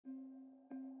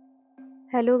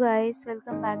Hello guys,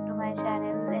 welcome back to my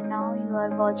channel and now you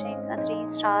are watching a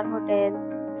 3-star hotel.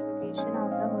 The location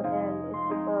of the hotel is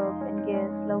superb and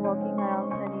guests love walking around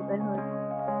the neighborhood.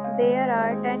 There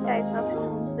are 10 types of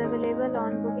rooms available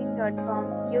on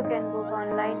booking.com. You can book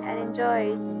online and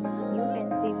enjoy it. You can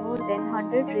see more than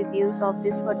 100 reviews of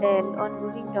this hotel on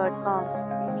booking.com.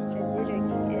 Its review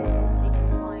rating is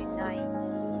 6.9,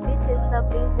 which is the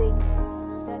pleasing.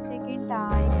 The check-in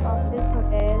time of this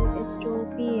hotel is 2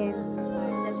 p.m.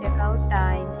 The checkout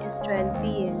time is 12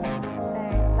 p.m.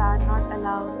 Pets are not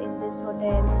allowed in this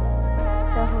hotel.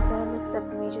 The hotel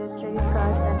accepts major credit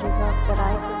cards and reserves the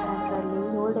right to temporarily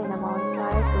hold an amount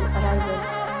prior to arrival.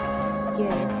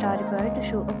 Guests are required to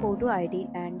show a photo ID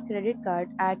and credit card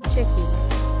at check-in.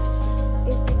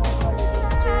 If you have already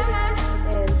stayed in this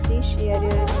hotel, please share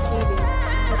your experience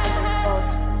in the comment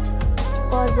box.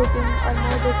 For booking or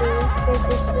more details, check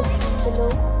description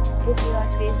below. If you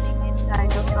are facing any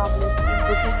kind of problem in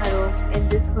booking a room in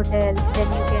this hotel, then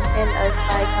you can tell us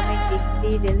by commenting.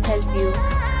 We will help you.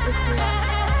 If you are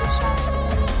new to this channel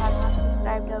and you have not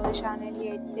subscribed our channel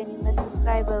yet, then you must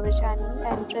subscribe our channel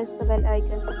and press the bell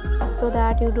icon so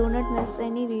that you do not miss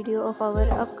any video of our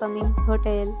upcoming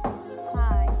hotel.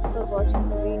 Thanks for watching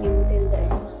the video till the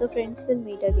end. So friends, will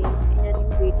meet again in a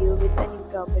new video with a new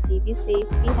property. Be safe,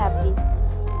 be happy.